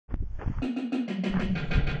Hi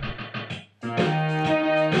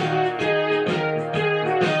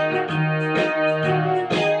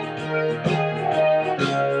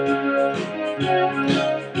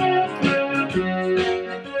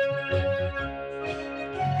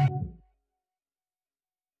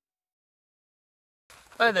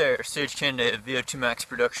there, Sage Canaday of VO2 Max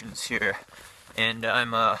Productions here, and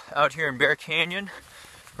I'm out here in Bear Canyon,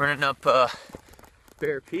 running up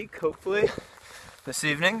Bear Peak, hopefully, this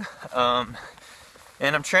evening, and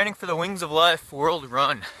I'm training for the Wings of Life World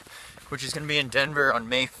Run, which is going to be in Denver on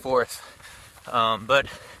May 4th, but,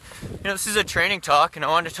 this is a training talk, and I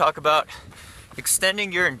wanted to talk about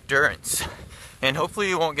extending your endurance, and hopefully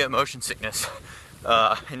you won't get motion sickness,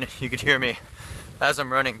 and you could hear me as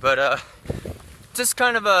I'm running, but, just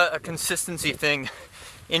kind of a consistency thing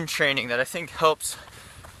in training that I think helps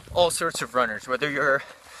all sorts of runners, whether you're a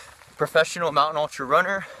professional mountain ultra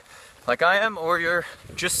runner like I am, or you're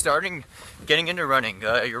just getting into running.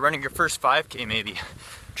 You're running your first 5K maybe,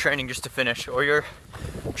 training just to finish, or you're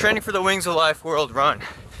training for the Wings of Life World Run,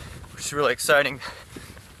 which is a really exciting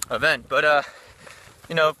event. But,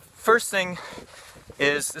 first thing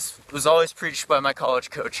is, this was always preached by my college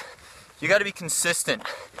coach, you gotta be consistent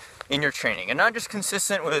in your training, and not just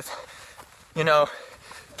consistent with,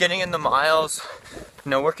 getting in the miles,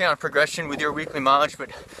 working on progression with your weekly mileage, but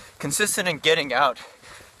consistent in getting out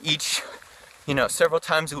each, several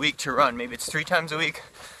times a week to run. Maybe it's 3 times a week,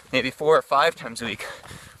 maybe 4 or 5 times a week,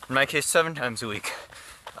 in my case 7 times a week,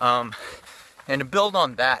 and to build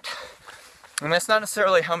on that. And that's not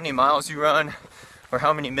necessarily how many miles you run or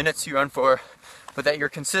how many minutes you run for, but that you're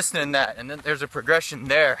consistent in that, and then there's a progression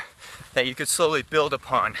there that you could slowly build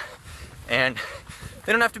upon. And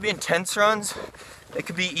they don't have to be intense runs. They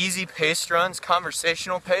could be easy paced runs,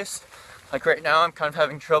 conversational paced. Like right now I'm kind of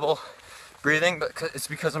having trouble breathing, but it's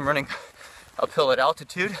because I'm running uphill at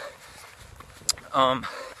altitude. But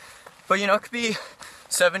it could be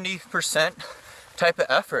 70% type of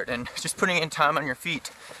effort and just putting in time on your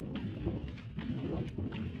feet.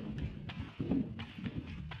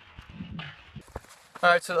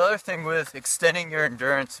 Alright, so the other thing with extending your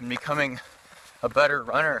endurance and becoming a better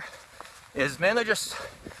runner is mainly just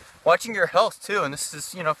watching your health too, and this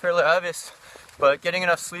is, fairly obvious, but getting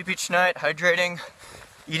enough sleep each night, hydrating,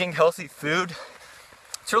 eating healthy food,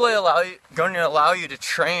 it's really going to allow you to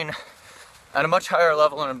train at a much higher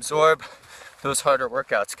level and absorb those harder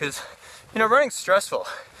workouts, because, running's stressful.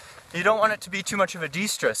 You don't want it to be too much of a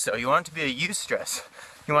de-stress though, you want it to be a eustress.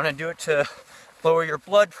 You want to do it to lower your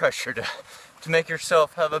blood pressure, to make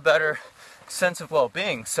yourself have a better sense of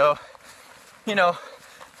well-being. So,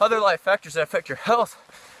 other life factors that affect your health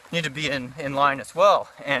need to be in line as well.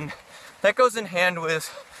 And that goes in hand with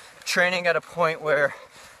training at a point where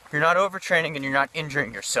you're not overtraining and you're not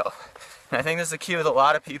injuring yourself. And I think this is the key with a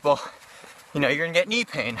lot of people. You're gonna get knee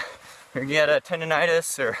pain, you're gonna get a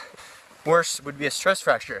tendonitis, or worse would be a stress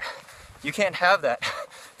fracture. You can't have that.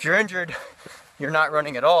 If you're injured, you're not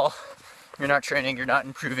running at all, you're not training, you're not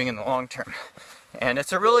improving in the long term. And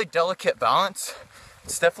it's a really delicate balance.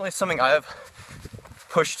 It's definitely something I've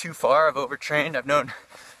pushed too far. I've overtrained. I've known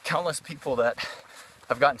countless people that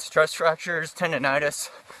have gotten stress fractures, tendonitis.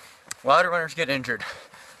 A lot of runners get injured,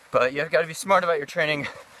 but you've got to be smart about your training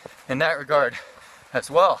in that regard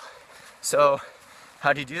as well. So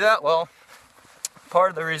how do you do that? Well, part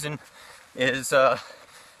of the reason is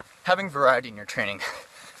having variety in your training,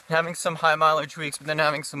 having some high mileage weeks, but then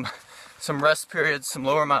having some rest periods, some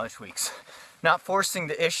lower mileage weeks. Not forcing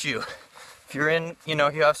the issue. If you're in, you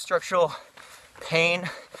have structural pain,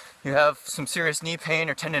 you have some serious knee pain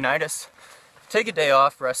or tendonitis, take a day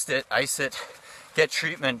off, rest it, ice it, get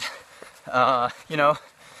treatment,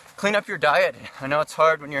 clean up your diet. I know it's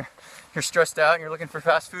hard when you're stressed out and you're looking for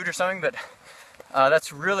fast food or something, but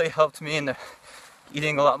that's really helped me in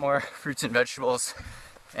eating a lot more fruits and vegetables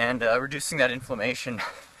and reducing that inflammation.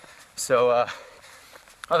 So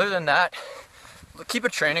other than that, keep a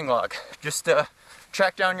training log. Just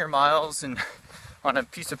track down your miles and on a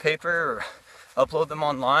piece of paper or upload them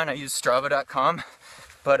online. I use Strava.com,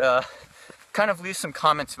 but kind of leave some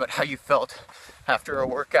comments about how you felt after a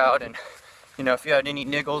workout, and if you had any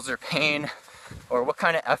niggles or pain, or what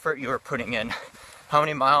kind of effort you were putting in, how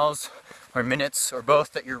many miles or minutes or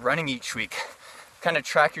both that you're running each week. Kind of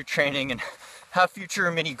track your training and have future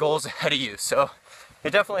mini goals ahead of you. So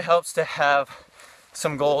it definitely helps to have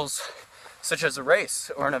some goals such as a race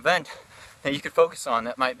or an event that you could focus on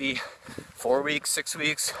that might be 4 weeks, 6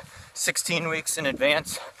 weeks, 16 weeks in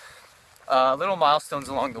advance. Little milestones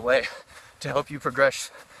along the way to help you progress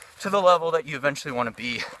to the level that you eventually want to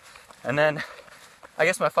be. And then I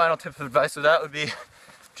guess my final tip of advice with that would be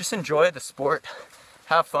just enjoy the sport.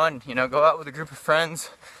 have fun, you know, go out with a group of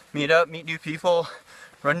friends, meet up, meet new people,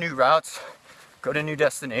 run new routes, go to new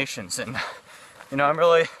destinations. And you know, I'm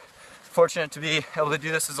really fortunate to be able to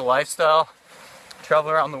do this as a lifestyle,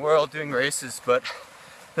 travel around the world doing races. But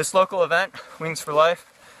this local event, Wings for Life,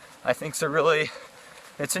 I think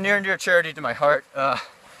it's a near and dear charity to my heart.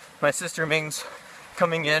 My sister Ming's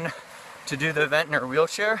coming in to do the event in her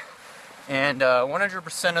wheelchair, and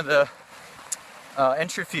 100% of the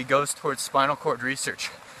entry fee goes towards spinal cord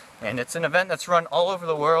research. And it's an event that's run all over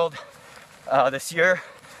the world this year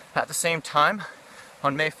at the same time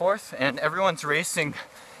on May 4th, and everyone's racing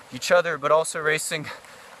each other, but also racing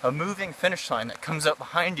a moving finish line that comes up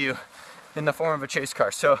behind you in the form of a chase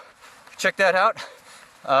car. So check that out.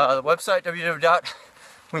 The website,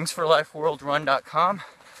 www.wingsforlifeworldrun.com,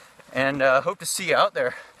 and hope to see you out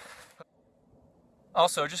there.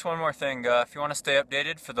 Also, just one more thing, if you want to stay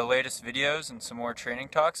updated for the latest videos and some more training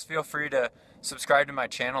talks, feel free to subscribe to my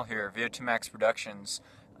channel here, VO2 Max Productions.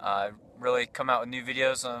 Really come out with new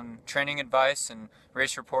videos on training advice and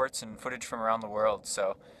race reports and footage from around the world,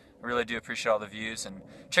 so I really do appreciate all the views. And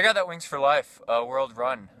check out that Wings for Life World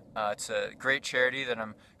Run. It's a great charity that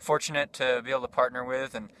I'm fortunate to be able to partner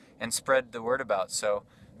with and spread the word about, so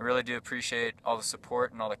I really do appreciate all the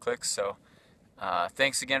support and all the clicks. So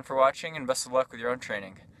thanks again for watching, and best of luck with your own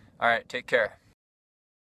training. Alright, take care.